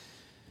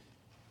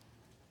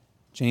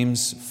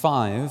James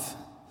 5,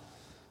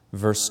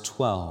 verse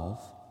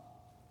 12.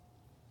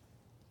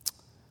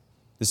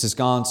 This is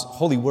God's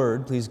holy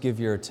word. Please give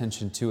your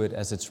attention to it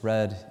as it's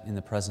read in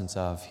the presence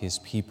of His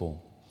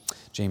people.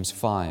 James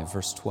 5,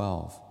 verse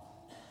 12.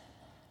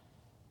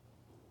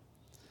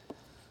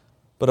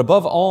 But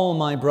above all,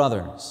 my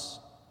brothers,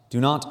 do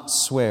not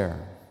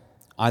swear,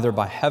 either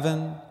by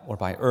heaven or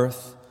by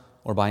earth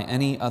or by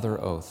any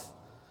other oath,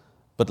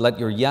 but let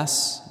your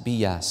yes be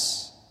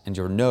yes and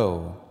your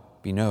no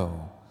be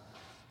no,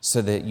 so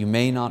that you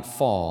may not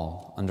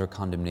fall under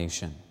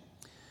condemnation.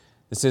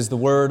 This is the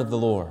word of the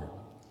Lord.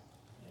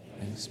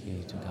 Thanks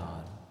be to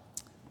God.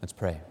 Let's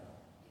pray.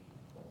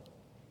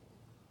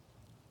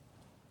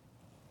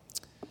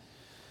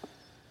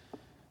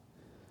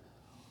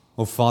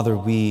 Oh, Father,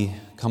 we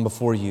come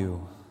before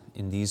you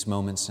in these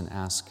moments and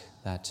ask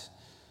that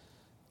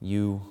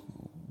you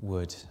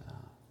would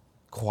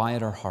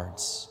quiet our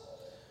hearts,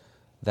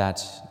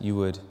 that you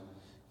would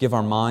give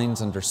our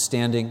minds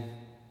understanding,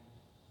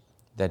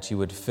 that you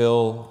would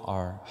fill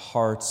our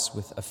hearts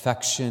with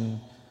affection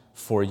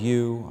for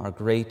you, our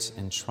great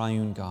and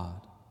triune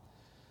God,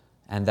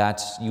 and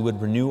that you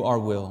would renew our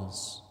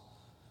wills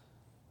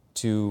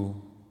to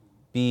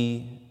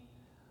be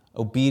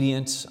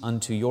obedient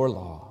unto your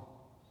law,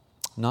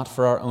 not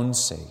for our own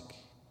sake,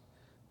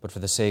 but for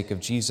the sake of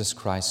Jesus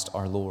Christ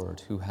our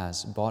Lord, who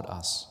has bought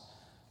us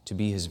to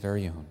be His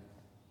very own.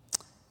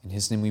 In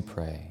His name we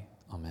pray.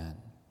 Amen.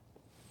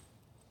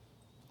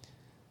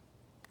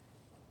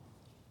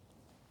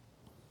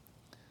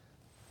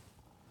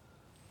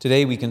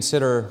 Today we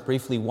consider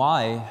briefly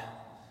why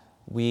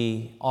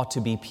we ought to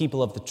be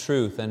people of the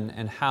truth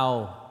and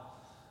how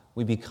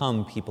we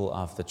become people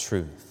of the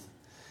truth.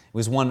 It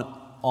was one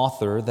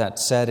author that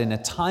said, in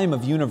a time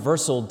of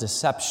universal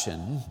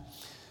deception,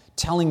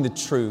 telling the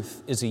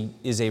truth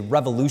is a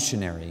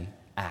revolutionary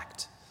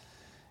act.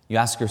 You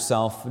ask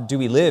yourself, do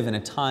we live in a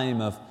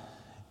time of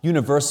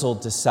universal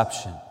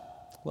deception?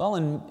 Well,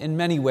 in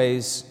many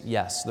ways,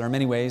 yes. There are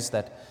many ways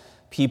that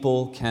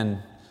people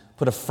can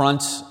put a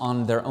front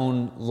on their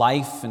own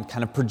life and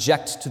kind of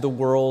project to the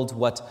world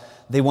what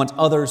they want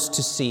others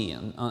to see.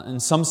 And in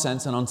some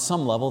sense and on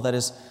some level, that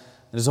is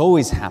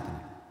always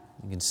happening.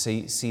 You can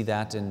see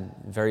that in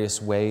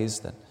various ways,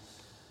 that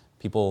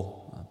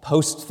people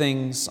post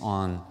things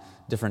on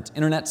different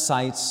internet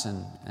sites,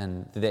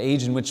 and the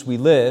age in which we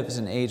live is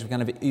an age of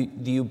kind of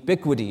the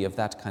ubiquity of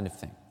that kind of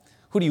thing.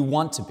 Who do you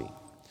want to be?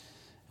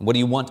 And what do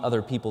you want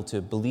other people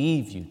to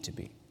believe you to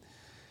be?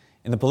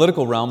 In the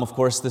political realm, of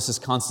course, this is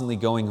constantly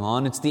going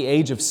on. It's the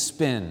age of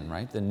spin,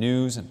 right? The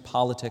news and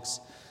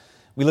politics.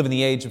 We live in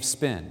the age of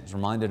spin. I was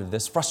reminded of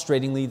this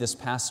frustratingly this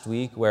past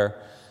week,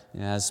 where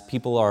as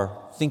people are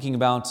thinking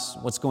about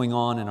what's going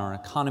on in our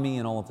economy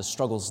and all of the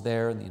struggles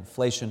there and the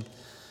inflation,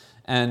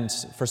 and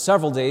for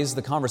several days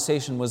the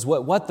conversation was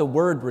what the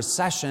word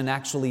recession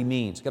actually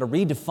means. You've got to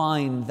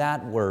redefine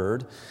that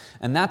word,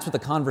 and that's what the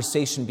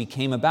conversation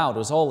became about. It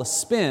was all a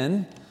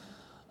spin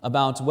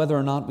about whether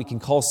or not we can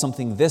call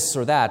something this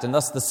or that, and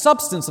thus the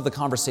substance of the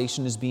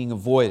conversation is being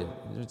avoided.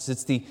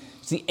 It's the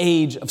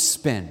age of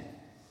spin.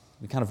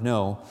 We kind of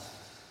know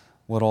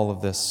what all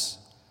of this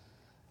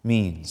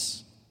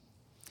means.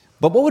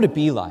 But what would it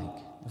be like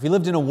if we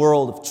lived in a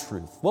world of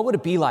truth? What would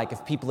it be like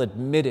if people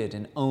admitted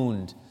and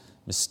owned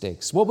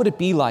mistakes? What would it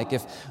be like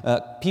if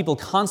people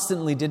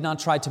constantly did not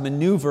try to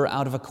maneuver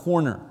out of a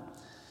corner?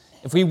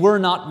 If we were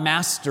not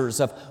masters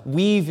of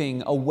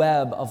weaving a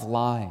web of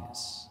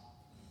lies?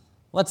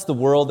 Well, that's the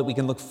world that we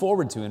can look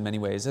forward to in many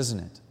ways, isn't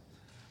it?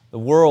 The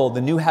world,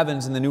 the new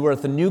heavens and the new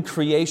earth, the new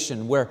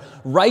creation where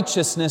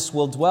righteousness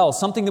will dwell.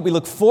 Something that we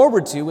look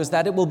forward to is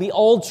that it will be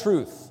all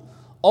truth,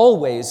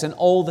 always and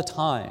all the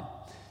time.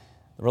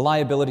 The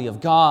reliability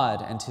of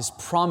God and His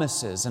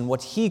promises and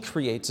what He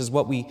creates is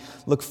what we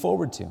look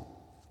forward to.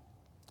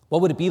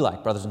 What would it be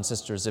like, brothers and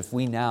sisters, if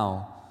we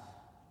now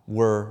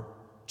were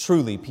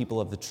truly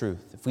people of the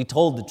truth, if we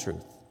told the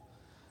truth?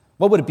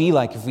 What would it be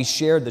like if we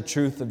shared the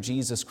truth of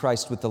Jesus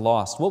Christ with the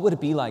lost? What would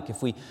it be like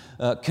if we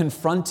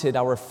confronted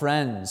our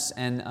friends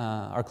and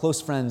our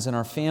close friends and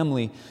our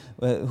family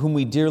whom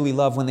we dearly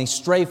love when they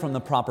stray from the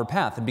proper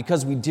path? And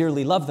because we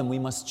dearly love them, we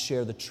must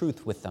share the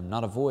truth with them,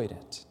 not avoid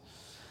it.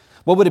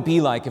 What would it be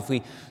like if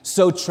we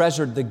so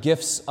treasured the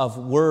gifts of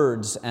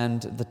words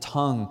and the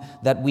tongue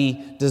that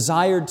we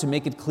desired to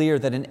make it clear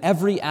that in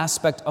every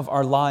aspect of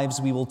our lives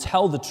we will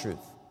tell the truth?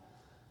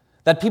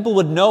 That people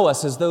would know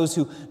us as those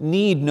who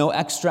need no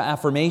extra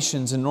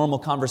affirmations in normal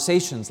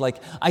conversations, like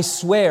I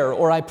swear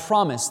or I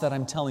promise that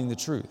I'm telling the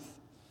truth.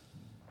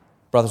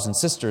 Brothers and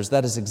sisters,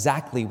 that is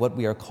exactly what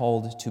we are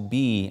called to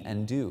be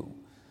and do.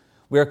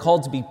 We are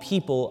called to be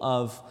people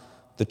of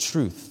the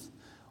truth.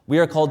 We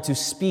are called to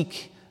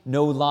speak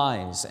no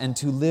lies and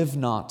to live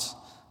not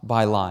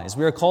by lies.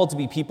 We are called to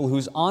be people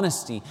whose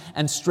honesty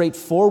and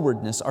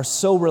straightforwardness are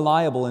so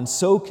reliable and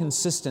so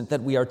consistent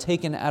that we are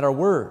taken at our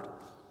word,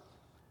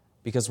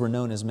 because we're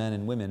known as men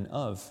and women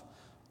of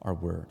our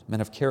word, men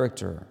of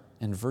character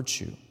and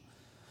virtue.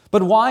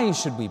 But why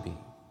should we be?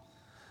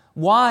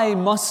 Why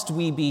must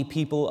we be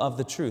people of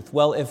the truth?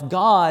 Well, if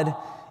God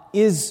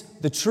is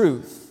the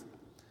truth,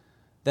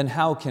 then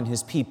how can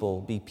his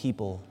people be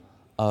people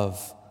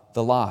of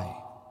the lie?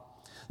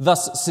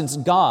 Thus, since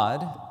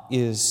God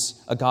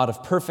is a God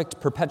of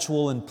perfect,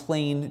 perpetual, and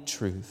plain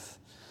truth,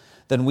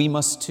 then we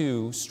must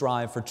too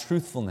strive for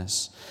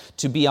truthfulness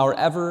to be our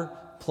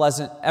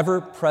ever-present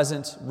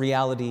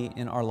reality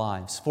in our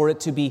lives, for it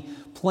to be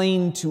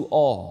plain to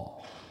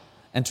all,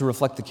 and to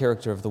reflect the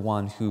character of the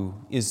one who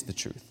is the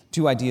truth.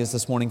 Two ideas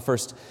this morning.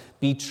 First,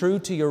 be true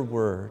to your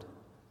word,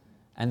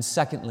 and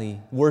secondly,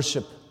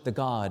 worship the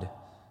God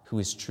who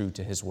is true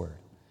to his word.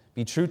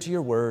 Be true to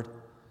your word,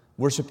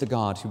 worship the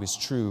God who is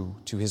true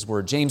to his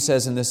word. James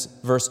says in this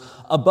verse,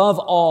 above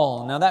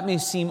all. Now that may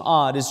seem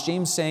odd. Is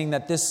James saying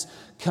that this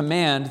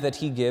command that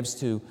he gives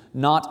to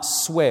not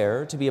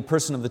swear, to be a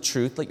person of the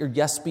truth, let your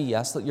yes be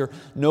yes, let your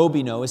no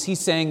be no, is he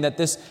saying that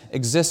this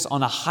exists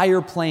on a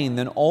higher plane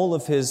than all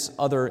of his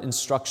other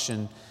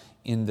instruction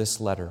in this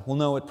letter? Well,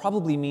 no, it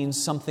probably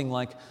means something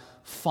like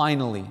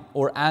finally,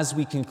 or as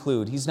we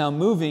conclude. He's now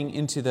moving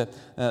into the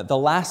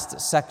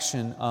last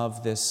section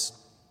of this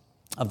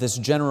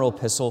general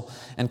epistle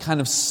and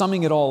kind of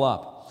summing it all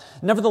up.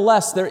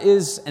 Nevertheless, there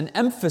is an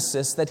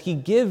emphasis that he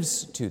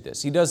gives to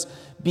this. He does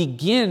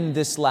begin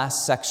this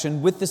last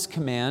section with this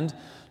command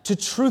to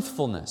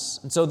truthfulness.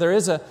 And so there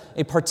is a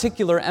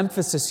particular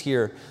emphasis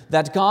here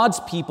that God's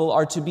people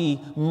are to be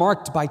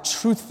marked by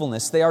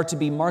truthfulness. They are to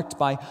be marked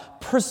by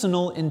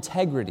personal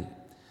integrity.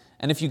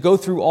 And if you go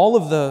through all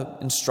of the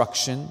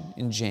instruction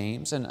in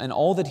James and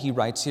all that he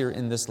writes here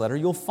in this letter,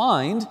 you'll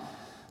find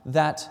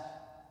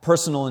that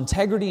personal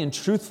integrity and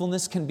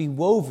truthfulness can be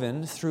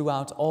woven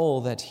throughout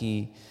all that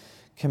he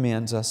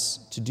commands us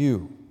to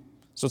do.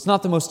 So it's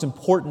not the most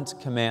important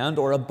command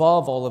or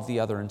above all of the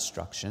other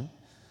instruction,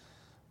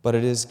 but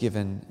it is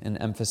given an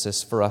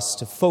emphasis for us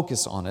to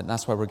focus on it. And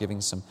that's why we're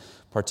giving some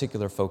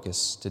particular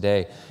focus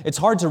today. It's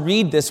hard to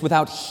read this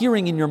without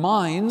hearing in your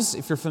minds,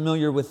 if you're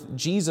familiar with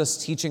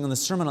Jesus' teaching on the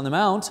Sermon on the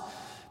Mount,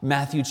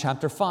 Matthew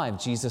chapter 5.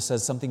 Jesus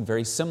says something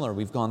very similar.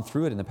 We've gone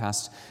through it in the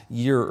past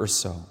year or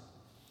so.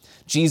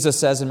 Jesus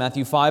says in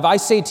Matthew 5, I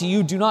say to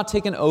you, do not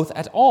take an oath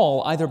at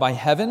all, either by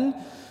heaven,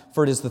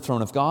 for it is the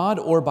throne of God,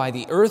 or by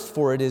the earth,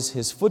 for it is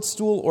his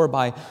footstool, or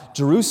by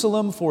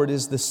Jerusalem, for it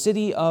is the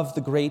city of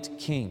the great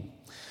king.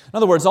 In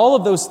other words, all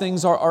of those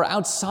things are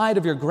outside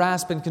of your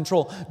grasp and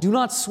control. Do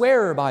not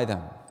swear by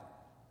them.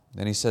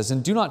 Then he says,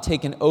 and do not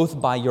take an oath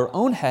by your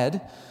own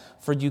head,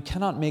 for you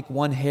cannot make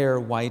one hair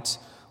white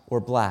or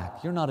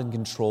black. You're not in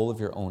control of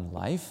your own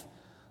life.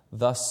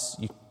 Thus,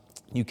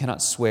 you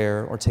cannot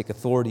swear or take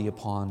authority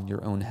upon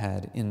your own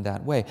head in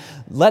that way.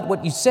 Let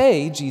what you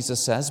say,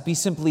 Jesus says, be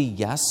simply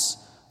yes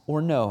or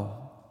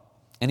no.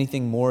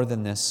 Anything more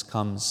than this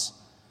comes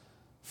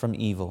from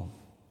evil.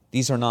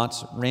 These are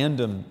not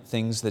random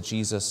things that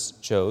Jesus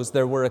chose.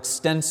 There were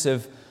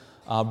extensive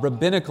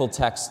rabbinical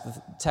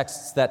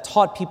texts that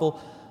taught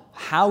people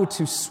how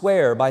to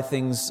swear by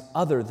things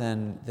other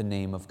than the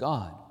name of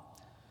God.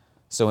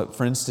 So,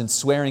 for instance,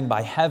 swearing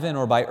by heaven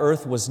or by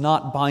earth was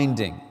not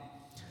binding.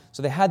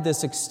 So they had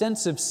this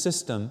extensive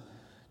system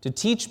to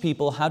teach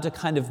people how to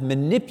kind of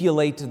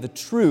manipulate the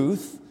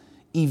truth,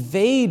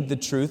 evade the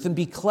truth, and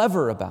be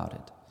clever about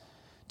it.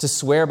 To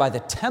swear by the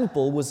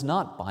temple was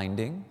not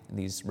binding in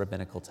these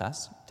rabbinical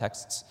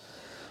texts,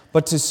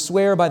 but to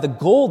swear by the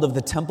gold of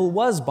the temple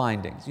was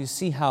binding. So you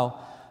see how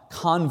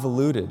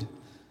convoluted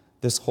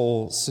this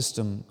whole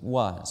system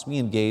was. We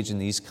engage in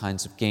these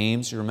kinds of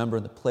games. You remember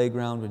in the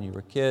playground when you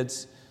were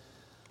kids,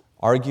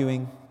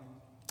 arguing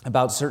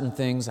about certain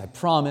things. I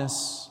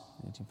promise.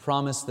 Do you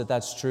promise that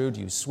that's true?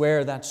 Do you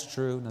swear that's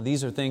true? Now,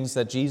 these are things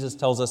that Jesus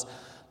tells us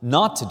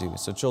not to do.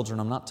 So, children,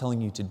 I'm not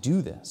telling you to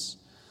do this.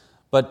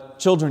 But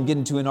children get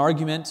into an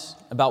argument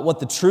about what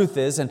the truth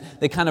is, and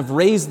they kind of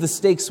raise the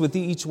stakes with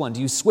each one.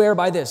 Do you swear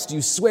by this? Do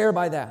you swear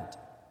by that?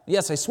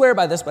 Yes, I swear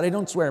by this, but I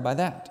don't swear by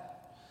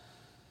that.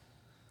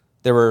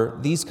 There were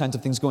these kinds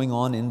of things going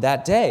on in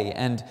that day.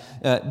 And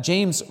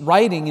James,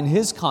 writing in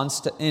his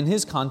context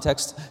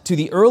to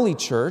the early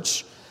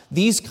church,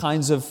 these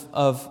kinds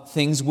of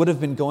things would have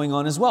been going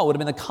on as well. It would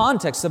have been the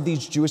context of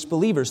these Jewish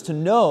believers to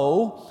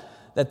know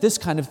that this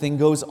kind of thing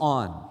goes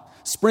on.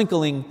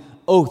 Sprinkling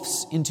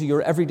oaths into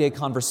your everyday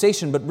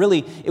conversation, but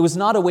really it was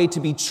not a way to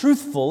be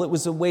truthful, it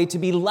was a way to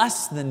be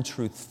less than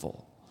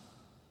truthful.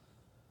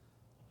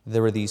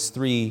 There were these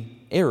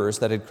three errors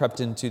that had crept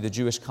into the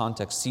Jewish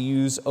context: to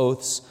use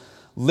oaths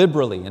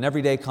liberally in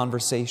everyday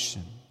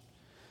conversation,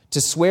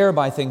 to swear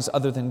by things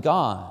other than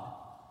God,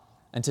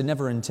 and to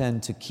never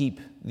intend to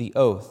keep the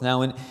oath.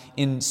 Now,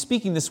 in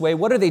speaking this way,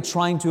 what are they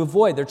trying to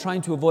avoid? They're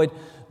trying to avoid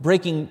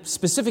breaking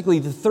specifically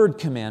the third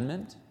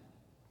commandment,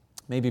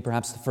 maybe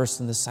perhaps the first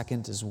and the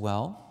second as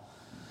well.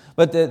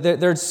 But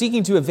they're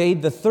seeking to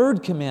evade the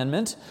third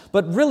commandment.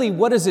 But really,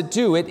 what does it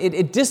do?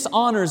 It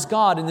dishonors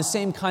God in the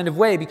same kind of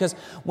way, because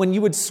when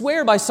you would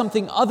swear by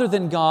something other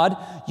than God,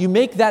 you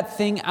make that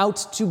thing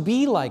out to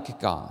be like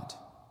God.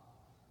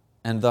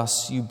 And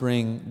thus you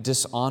bring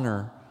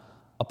dishonor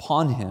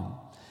upon Him.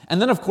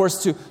 And then, of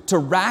course, to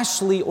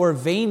rashly or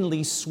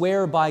vainly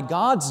swear by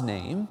God's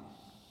name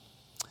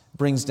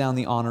brings down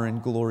the honor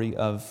and glory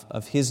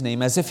of His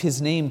name, as if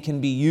His name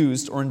can be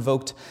used or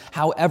invoked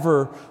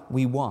however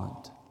we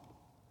want.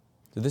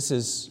 So this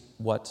is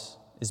what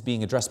is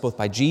being addressed both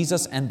by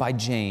Jesus and by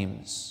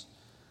James.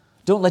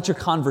 Don't let your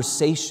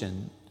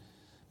conversation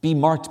be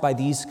marked by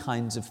these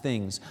kinds of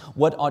things.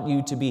 What ought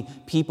you to be?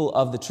 People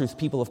of the truth,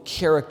 people of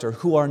character,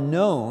 who are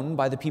known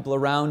by the people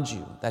around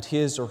you, that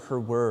his or her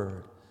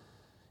word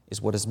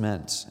is what is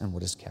meant and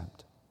what is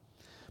kept.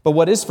 But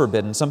what is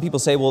forbidden? Some people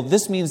say, well,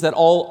 this means that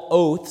all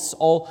oaths,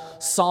 all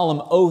solemn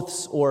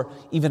oaths or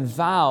even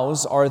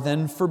vows are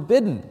then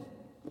forbidden.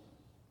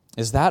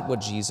 Is that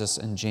what Jesus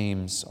and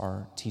James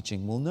are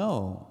teaching? Well,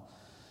 no.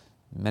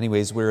 In many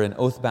ways, we're an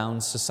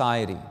oath-bound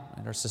society,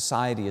 and our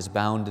society is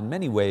bound in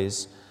many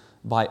ways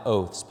by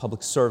oaths.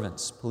 Public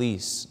servants,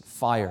 police,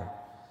 fire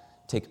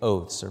take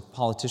oaths, or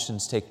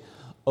politicians take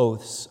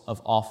oaths of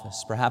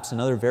office. Perhaps in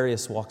other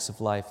various walks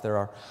of life, there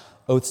are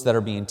oaths that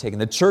are being taken.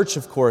 The church,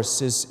 of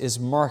course, is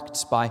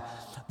marked by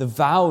the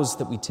vows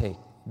that we take,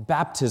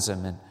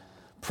 baptism and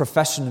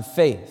profession of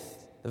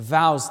faith, the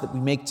vows that we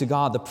make to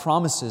God, the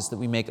promises that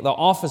we make, the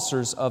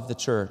officers of the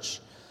church.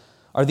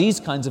 Are these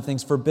kinds of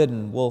things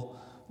forbidden? Well,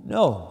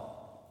 no.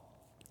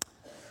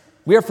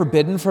 We are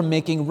forbidden from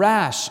making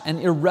rash and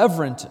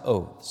irreverent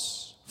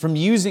oaths, from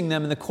using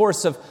them in the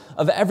course of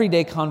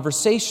everyday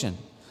conversation.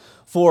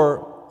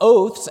 For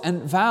oaths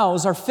and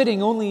vows are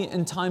fitting only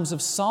in times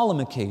of solemn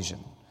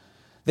occasion.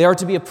 They are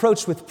to be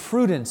approached with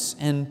prudence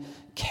and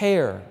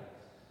care.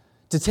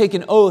 To take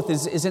an oath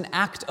is an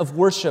act of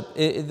worship,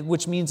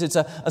 which means it's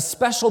a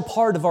special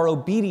part of our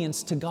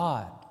obedience to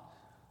God.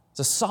 It's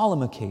a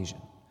solemn occasion.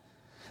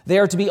 They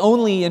are to be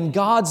only in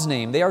God's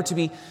name. They are to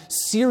be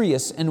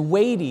serious and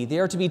weighty. They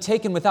are to be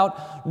taken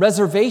without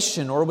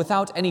reservation or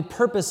without any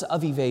purpose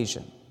of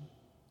evasion.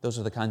 Those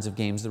are the kinds of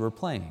games that we're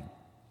playing.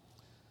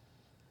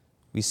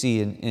 We see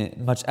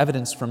in much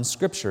evidence from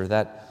Scripture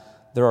that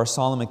there are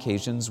solemn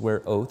occasions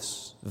where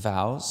oaths,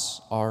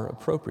 vows are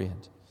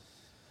appropriate.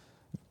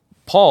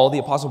 Paul, the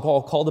Apostle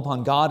Paul, called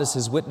upon God as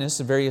his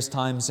witness at various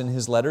times in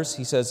his letters.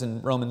 He says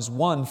in Romans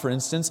 1, for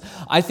instance,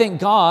 I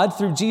thank God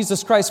through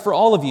Jesus Christ for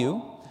all of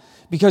you,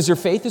 because your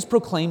faith is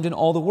proclaimed in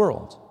all the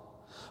world.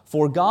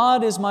 For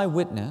God is my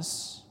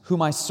witness,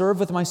 whom I serve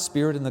with my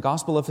spirit in the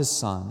gospel of His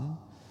Son,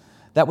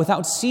 that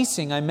without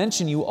ceasing I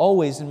mention you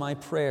always in my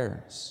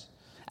prayers,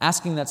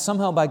 asking that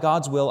somehow by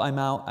God's will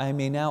I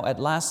may now at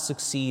last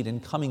succeed in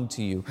coming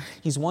to you.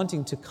 He's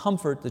wanting to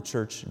comfort the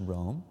church in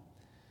Rome.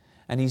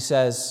 And he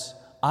says,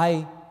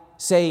 I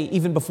say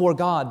even before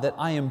God that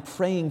I am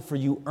praying for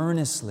you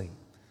earnestly.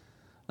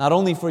 Not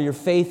only for your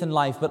faith and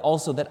life, but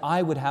also that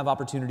I would have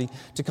opportunity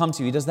to come to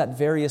you. He does that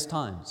various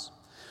times.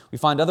 We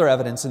find other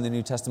evidence in the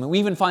New Testament. We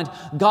even find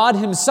God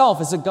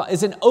Himself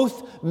is an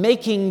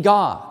oath-making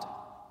God.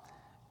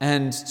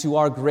 And to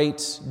our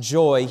great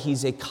joy,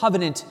 He's a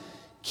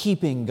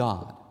covenant-keeping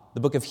God.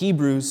 The book of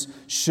Hebrews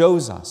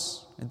shows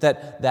us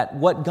that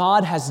what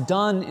God has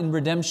done in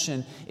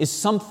redemption is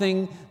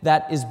something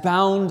that is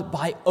bound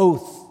by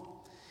oath.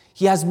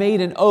 He has made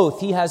an oath.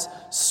 He has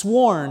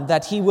sworn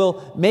that He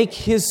will make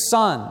His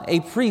Son a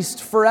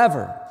priest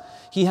forever.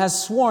 He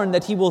has sworn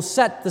that He will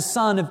set the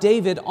Son of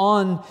David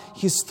on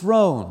His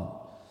throne.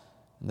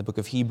 And the book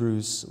of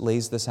Hebrews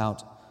lays this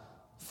out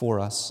for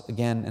us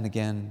again and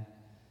again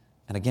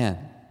and again.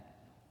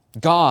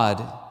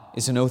 God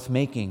is an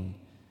oath-making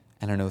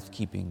and an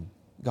oath-keeping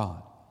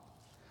God.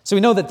 So we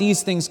know that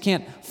these things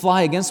can't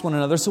fly against one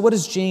another. So what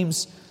is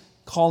James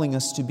calling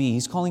us to be?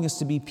 He's calling us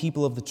to be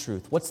people of the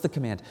truth. What's the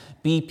command?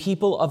 Be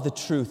people of the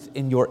truth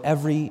in your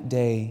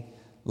everyday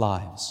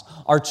lives.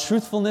 Our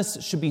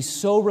truthfulness should be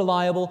so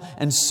reliable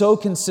and so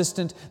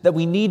consistent that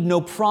we need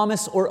no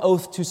promise or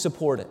oath to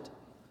support it.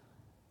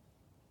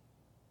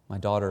 My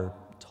daughter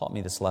taught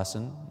me this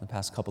lesson the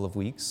past couple of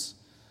weeks.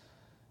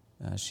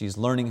 She's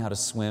learning how to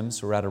swim,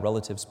 so we're at a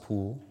relative's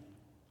pool.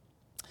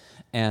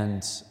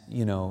 And,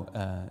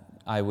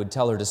 I would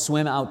tell her to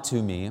swim out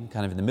to me. I'm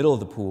kind of in the middle of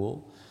the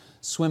pool.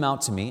 Swim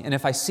out to me, and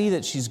if I see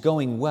that she's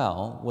going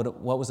well,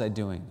 what was I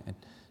doing? I'd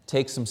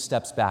take some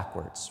steps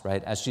backwards,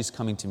 right, as she's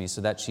coming to me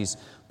so that she's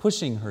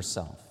pushing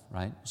herself,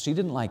 right? She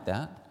didn't like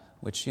that,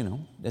 which,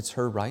 it's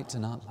her right to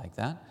not like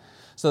that.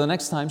 So the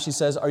next time she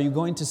says, are you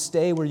going to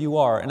stay where you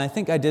are? And I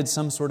think I did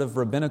some sort of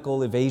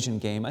rabbinical evasion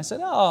game. I said,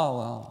 oh,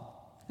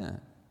 well, yeah,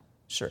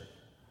 sure.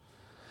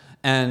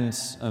 And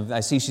I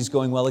see she's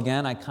going well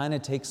again. I kind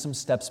of take some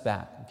steps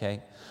back,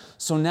 okay?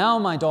 So now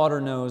my daughter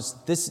knows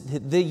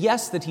the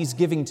yes that he's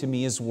giving to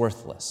me is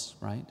worthless,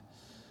 right?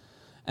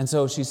 And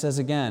so she says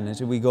again,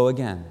 we go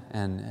again,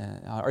 and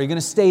are you going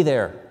to stay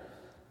there?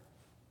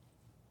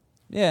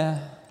 Yeah.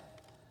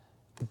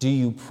 Do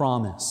you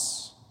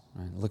promise?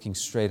 Right? Looking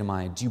straight in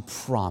my eye, do you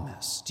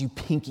promise? Do you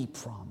pinky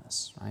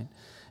promise? Right?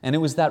 And it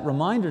was that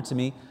reminder to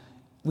me,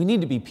 we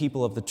need to be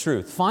people of the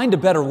truth. Find a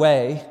better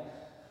way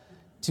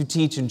to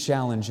teach and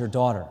challenge your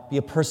daughter. Be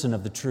a person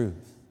of the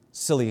truth.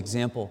 Silly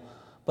example,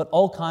 but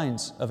all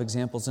kinds of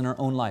examples in our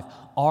own life.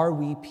 Are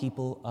we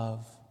people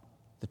of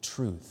the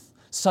truth,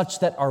 such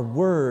that our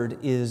word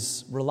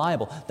is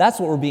reliable? That's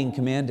what we're being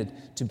commanded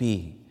to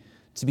be.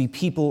 to be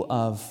people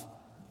of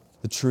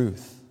the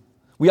truth.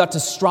 We ought to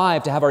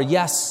strive to have our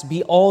yes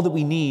be all that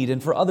we need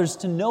and for others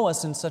to know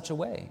us in such a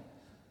way.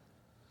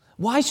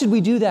 Why should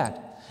we do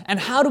that? And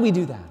how do we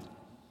do that?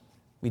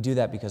 We do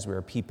that because we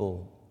are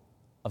people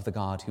of the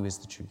God who is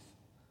the truth.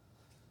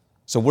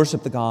 So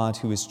worship the God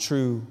who is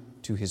true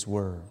to His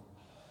word.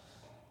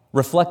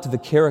 Reflect the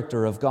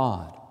character of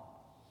God.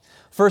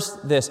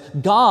 First, this: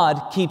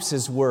 God keeps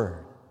His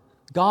word.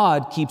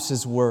 God keeps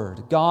His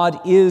word.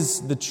 God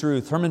is the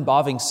truth. Herman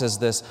Bavinck says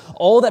this: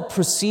 all that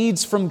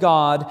proceeds from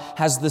God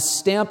has the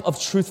stamp of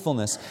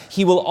truthfulness.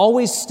 He will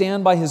always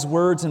stand by His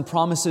words and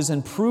promises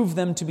and prove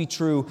them to be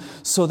true,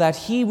 so that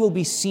He will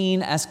be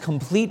seen as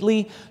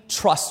completely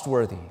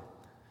trustworthy.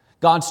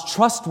 God's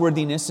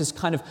trustworthiness is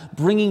kind of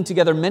bringing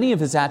together many of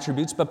His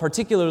attributes, but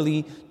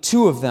particularly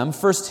two of them.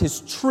 First,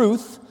 His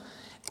truth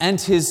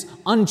and His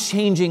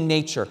unchanging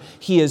nature.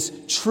 He is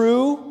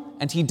true,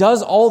 and He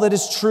does all that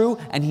is true,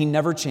 and He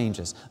never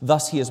changes.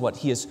 Thus, He is what?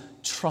 He is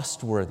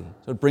trustworthy.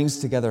 So it brings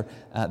together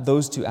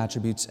those two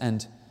attributes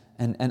and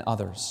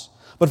others.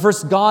 But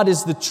first, God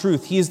is the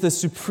truth. He is the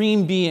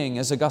supreme being,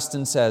 as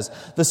Augustine says,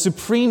 the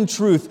supreme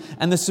truth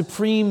and the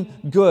supreme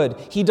good.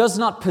 He does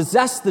not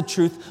possess the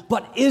truth,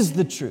 but is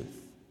the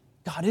truth.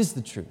 God is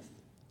the truth.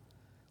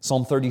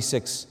 Psalm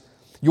 36,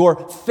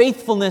 your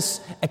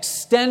faithfulness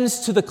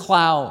extends to the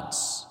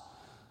clouds.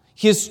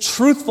 His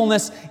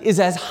truthfulness is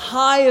as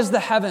high as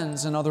the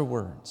heavens, in other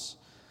words.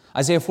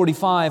 Isaiah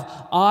 45,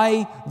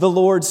 I, the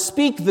Lord,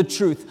 speak the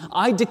truth.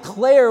 I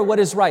declare what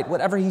is right.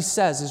 Whatever He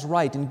says is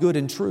right and good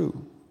and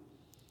true.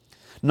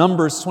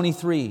 Numbers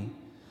 23,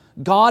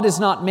 God is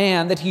not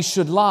man that He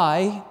should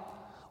lie,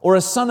 or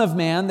a son of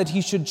man that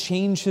He should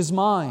change His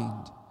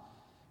mind.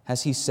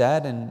 Has He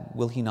said, and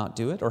will He not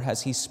do it? Or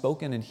has He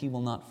spoken, and He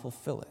will not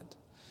fulfill it?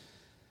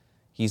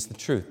 He's the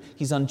truth.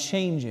 He's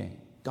unchanging.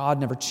 God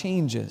never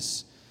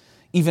changes.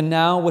 Even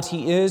now, what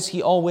He is,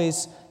 He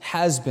always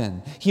has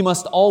been. He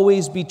must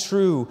always be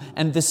true,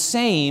 and the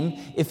same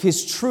if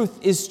His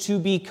truth is to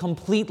be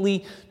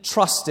completely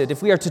trusted.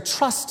 If we are to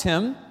trust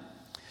Him,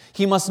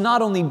 He must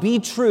not only be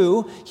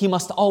true, He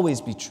must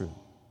always be true.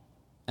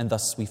 And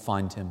thus we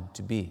find Him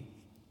to be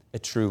a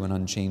true and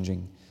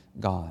unchanging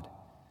God.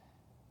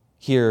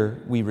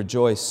 Here we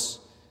rejoice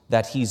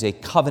that He's a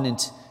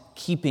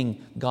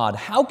covenant-keeping God.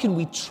 How can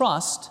we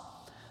trust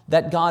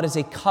that God is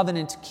a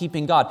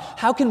covenant-keeping God?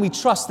 How can we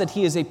trust that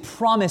He is a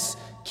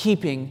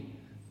promise-keeping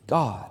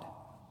God?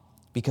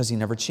 Because He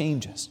never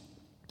changes.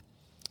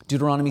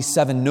 Deuteronomy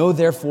 7, know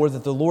therefore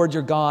that the Lord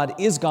your God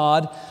is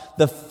God,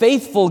 the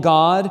faithful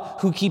God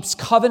who keeps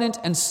covenant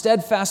and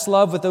steadfast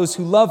love with those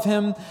who love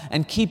Him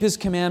and keep His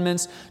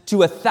commandments to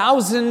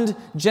 1,000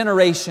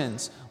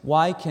 generations.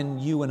 Why can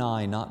you and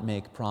I not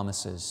make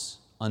promises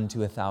unto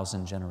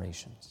 1,000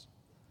 generations?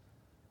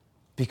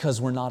 Because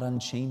we're not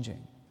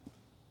unchanging.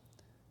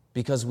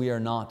 Because we are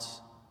not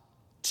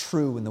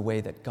true in the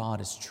way that God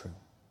is true.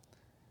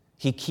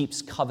 He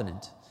keeps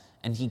covenant,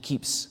 and He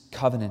keeps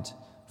covenant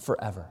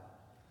forever.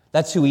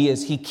 That's who He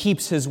is. He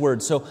keeps His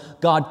word. So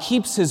God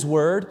keeps His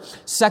word.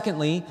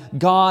 Secondly,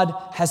 God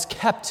has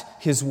kept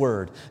His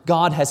word.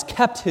 God has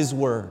kept His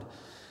word.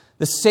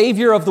 The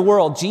Savior of the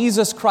world,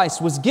 Jesus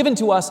Christ, was given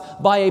to us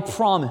by a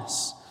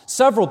promise.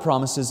 Several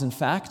promises, in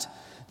fact.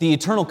 The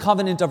eternal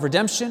covenant of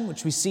redemption,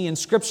 which we see in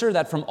Scripture,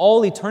 that from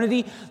all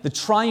eternity, the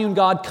triune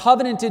God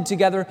covenanted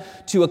together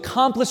to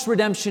accomplish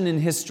redemption in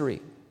history.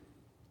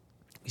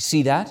 We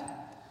see that.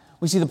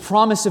 We see the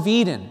promise of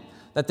Eden,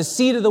 that the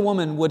seed of the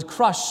woman would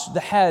crush the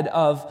head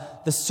of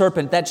the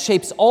serpent. That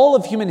shapes all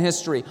of human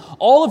history.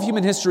 All of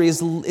human history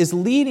is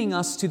leading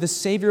us to the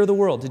Savior of the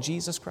world, to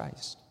Jesus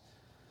Christ.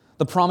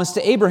 The promise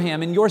to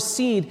Abraham, in your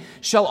seed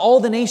shall all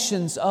the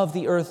nations of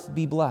the earth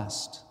be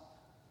blessed.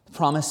 The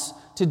promise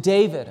to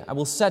David, I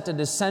will set a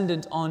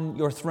descendant on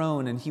your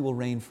throne and he will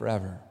reign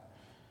forever.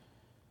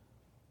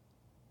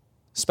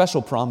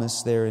 Special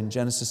promise there in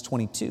Genesis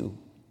 22.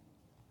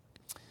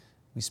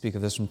 We speak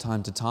of this from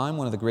time to time,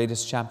 one of the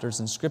greatest chapters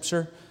in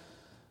Scripture.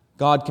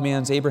 God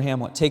commands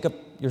Abraham, take up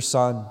your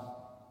son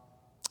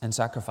and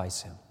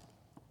sacrifice him.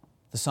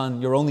 The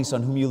son, your only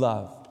son whom you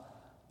love,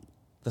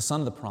 the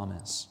son of the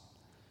promise.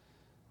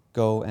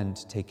 Go and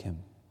take him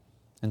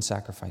and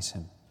sacrifice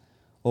him.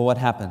 Well, what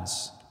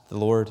happens? The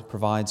Lord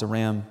provides a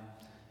ram.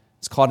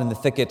 It's caught in the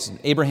thicket.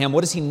 Abraham,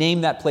 what does he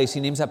name that place? He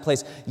names that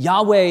place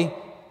Yahweh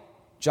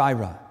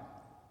Jireh.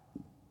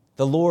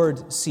 The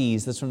Lord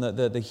sees. That's from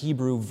the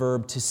Hebrew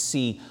verb to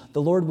see.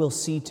 The Lord will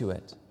see to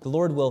it. The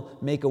Lord will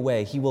make a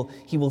way. He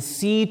will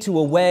see to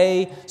a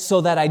way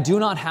so that I do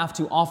not have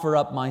to offer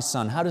up my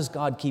son. How does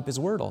God keep His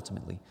word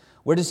ultimately?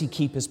 Where does He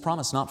keep His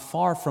promise? Not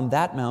far from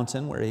that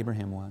mountain where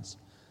Abraham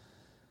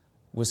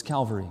was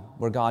Calvary,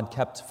 where God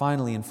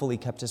finally and fully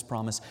kept His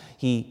promise.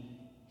 He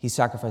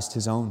sacrificed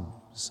His own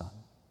son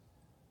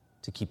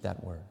to keep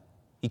that word.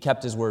 He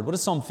kept His word. What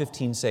does Psalm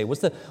 15 say?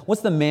 What's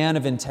the man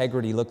of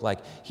integrity look like?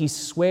 He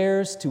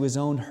swears to his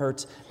own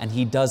hurt and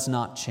he does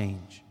not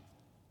change.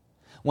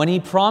 When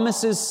he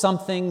promises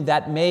something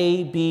that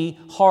may be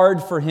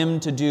hard for him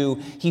to do,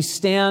 he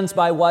stands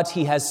by what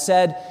he has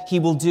said he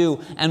will do.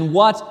 And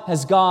what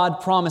has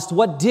God promised?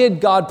 What did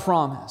God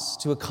promise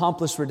to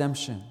accomplish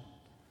redemption?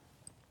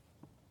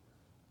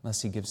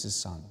 Unless he gives his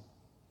Son.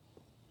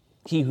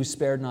 He who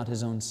spared not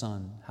his own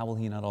Son, how will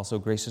he not also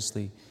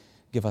graciously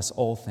give us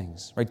all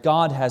things? Right?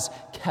 God has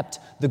kept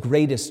the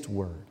greatest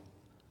word.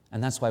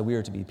 And that's why we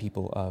are to be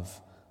people of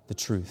the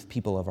truth,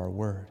 people of our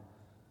word.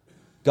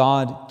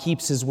 God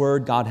keeps his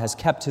word. God has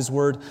kept his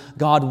word.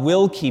 God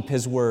will keep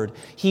his word.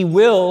 He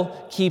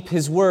will keep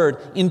his word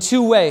in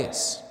two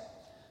ways.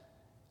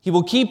 He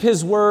will keep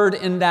his word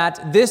in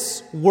that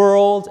this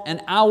world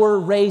and our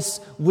race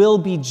will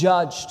be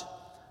judged.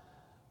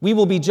 We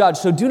will be judged.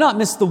 So do not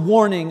miss the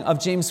warning of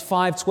James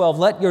 5:12.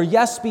 Let your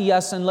yes be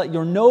yes and let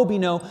your no be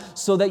no,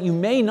 so that you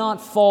may not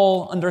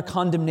fall under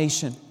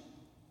condemnation.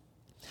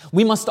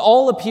 We must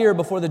all appear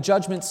before the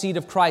judgment seat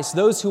of Christ,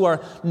 those who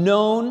are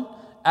known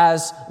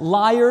as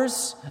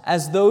liars,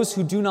 as those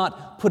who do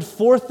not put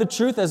forth the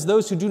truth, as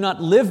those who do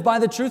not live by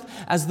the truth,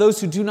 as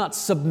those who do not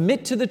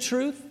submit to the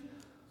truth,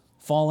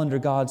 fall under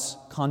God's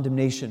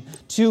condemnation.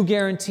 Two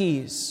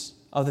guarantees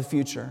of the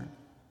future: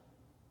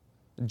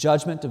 the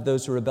judgment of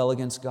those who rebel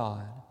against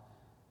God,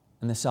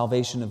 and the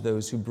salvation of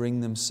those who bring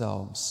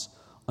themselves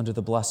under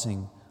the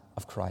blessing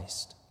of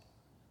Christ.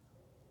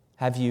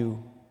 Have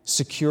you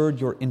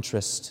secured your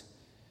interest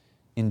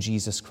in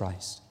Jesus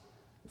Christ?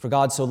 For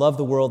God so loved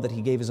the world that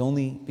he gave his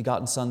only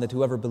begotten Son, that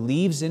whoever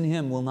believes in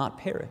him will not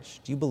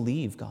perish. Do you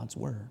believe God's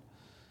word?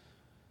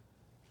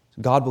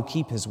 God will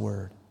keep his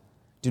word.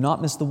 Do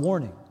not miss the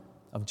warning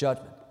of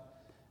judgment.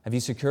 Have you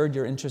secured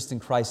your interest in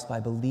Christ by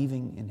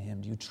believing in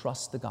him? Do you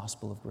trust the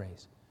gospel of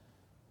grace?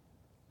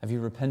 Have you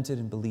repented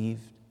and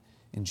believed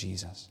in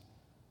Jesus?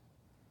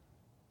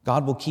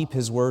 God will keep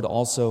his word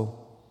also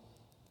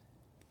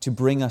to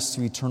bring us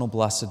to eternal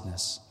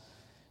blessedness.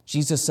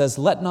 Jesus says,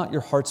 "Let not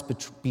your hearts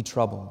be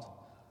troubled.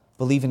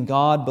 Believe in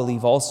God,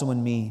 believe also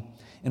in me.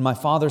 In my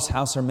Father's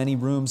house are many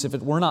rooms. If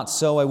it were not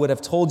so, I would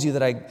have told you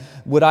that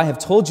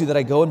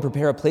I go and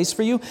prepare a place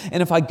for you.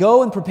 And if I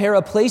go and prepare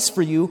a place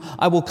for you,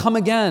 I will come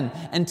again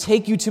and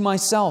take you to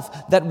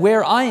myself, that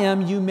where I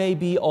am, you may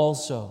be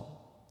also."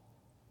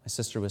 My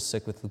sister was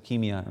sick with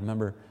leukemia. I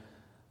remember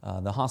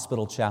the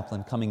hospital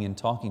chaplain coming in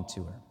talking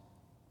to her.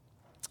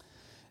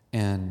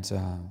 And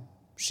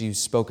she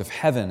spoke of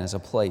heaven as a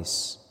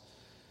place.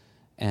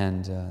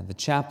 And the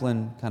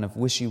chaplain, kind of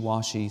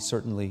wishy-washy,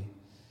 certainly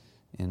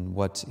in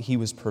what he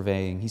was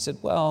purveying, he said,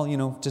 well,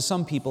 to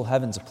some people,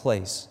 heaven's a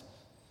place.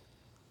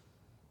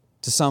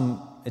 To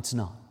some, it's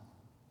not.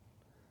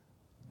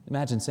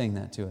 Imagine saying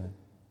that to a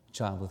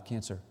child with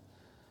cancer.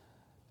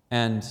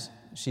 And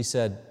she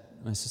said,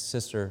 my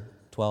sister,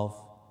 12,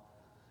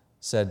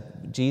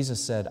 said,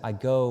 Jesus said, "I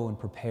go and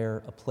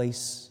prepare a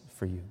place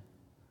for you.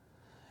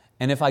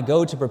 And if I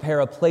go to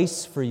prepare a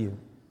place for you,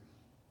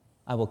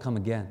 I will come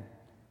again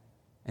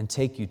and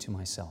take you to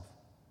myself."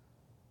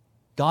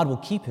 God will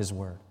keep his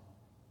word.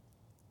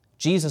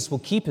 Jesus will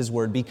keep his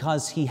word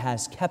because he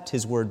has kept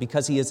his word,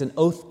 because he is an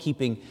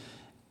oath-keeping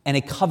and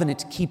a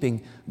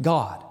covenant-keeping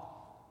God.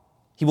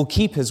 He will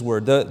keep his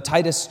word.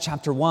 Titus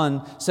chapter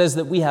 1 says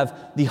that we have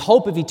the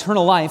hope of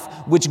eternal life,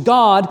 which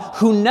God,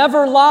 who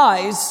never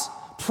lies,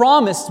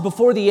 promised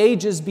before the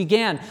ages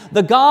began.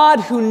 The God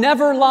who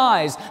never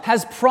lies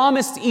has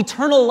promised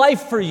eternal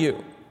life for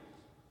you.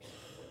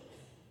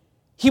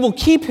 He will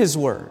keep his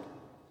word.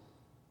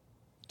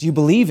 Do you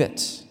believe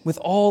it with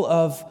all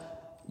of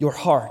your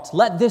heart?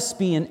 Let this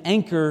be an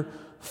anchor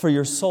for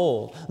your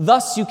soul.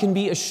 Thus you can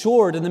be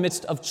assured in the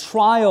midst of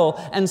trial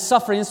and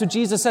suffering. And so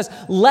Jesus says,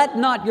 let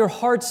not your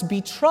hearts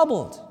be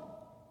troubled.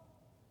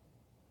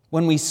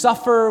 When we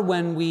suffer,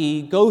 when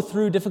we go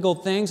through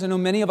difficult things, I know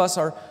many of us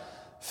are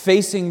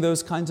facing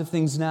those kinds of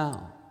things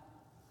now.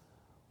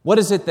 What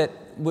is it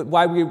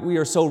why we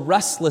are so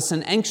restless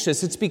and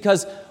anxious? It's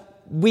because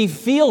we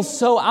feel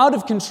so out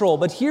of control.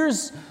 But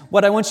here's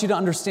what I want you to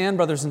understand,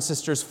 brothers and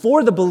sisters.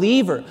 For the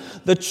believer,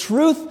 the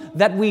truth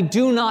that we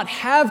do not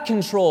have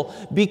control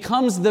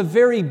becomes the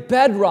very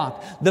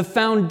bedrock, the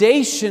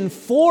foundation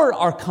for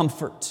our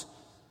comfort.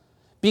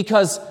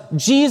 Because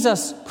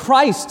Jesus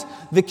Christ,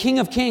 the King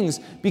of Kings,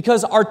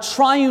 because our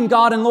triune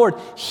God and Lord,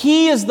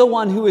 he is the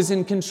one who is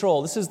in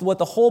control. This is what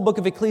the whole book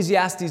of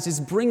Ecclesiastes is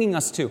bringing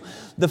us to.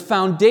 The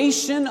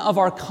foundation of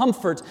our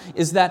comfort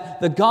is that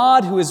the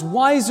God who is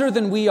wiser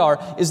than we are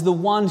is the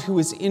one who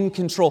is in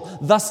control.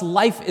 Thus,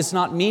 life is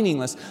not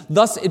meaningless.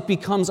 Thus, it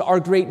becomes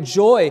our great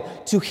joy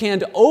to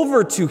hand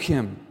over to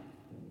him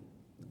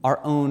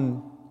our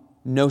own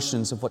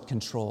notions of what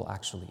control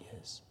actually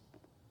is.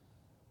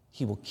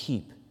 He will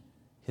keep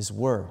his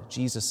word.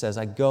 Jesus says,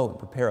 I go and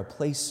prepare a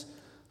place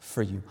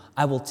for you.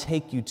 I will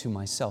take you to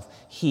myself.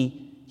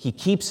 He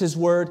keeps his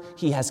word.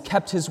 He has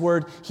kept his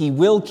word. He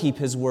will keep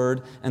his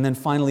word. And then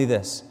finally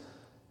this,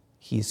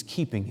 he is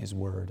keeping his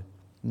word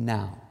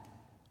now.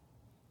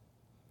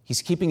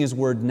 He's keeping his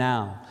word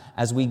now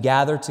as we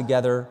gather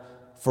together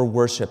for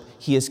worship.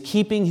 He is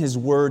keeping his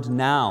word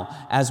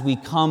now as we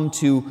come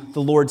to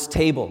the Lord's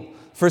table.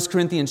 1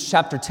 Corinthians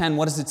chapter 10,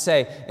 what does it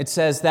say? It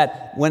says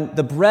that when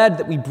the bread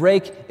that we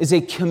break is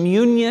a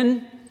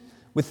communion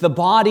with the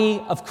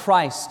body of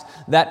Christ,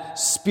 that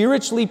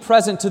spiritually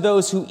present to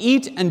those who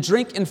eat and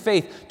drink in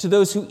faith, to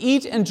those who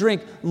eat and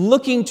drink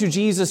looking to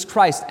Jesus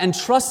Christ and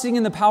trusting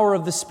in the power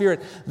of the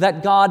Spirit,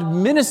 that God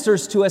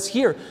ministers to us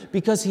here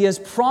because He has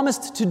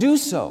promised to do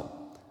so.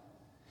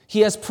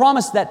 He has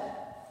promised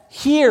that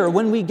here,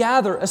 when we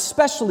gather,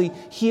 especially,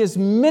 He is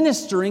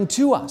ministering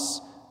to us.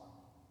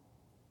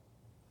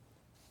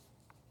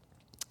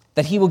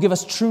 That He will give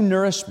us true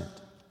nourishment.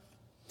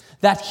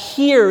 That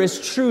here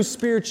is true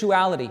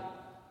spirituality.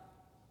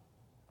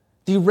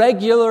 The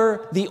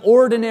regular, the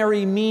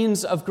ordinary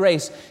means of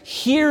grace.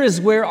 Here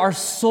is where our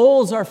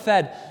souls are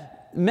fed.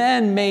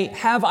 Men may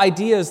have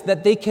ideas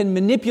that they can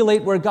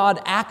manipulate where God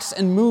acts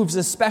and moves,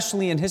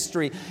 especially in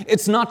history.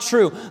 It's not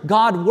true.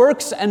 God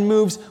works and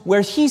moves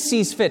where He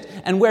sees fit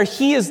and where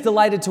He is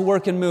delighted to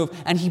work and move.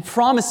 And He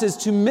promises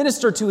to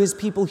minister to His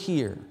people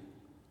here.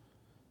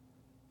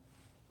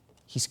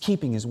 He's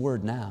keeping His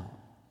word now.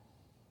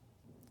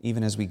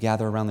 Even as we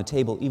gather around the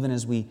table, even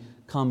as we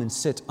come and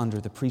sit under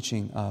the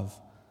preaching of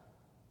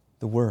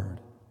the Word.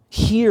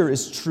 Here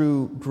is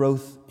true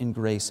growth in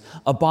grace.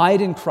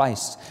 Abide in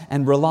Christ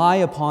and rely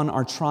upon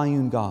our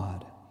triune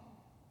God.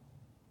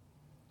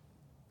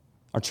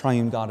 Our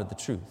triune God of the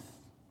truth.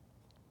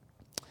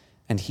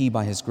 And He,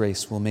 by His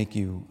grace, will make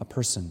you a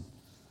person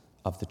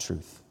of the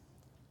truth.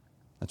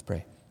 Let's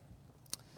pray.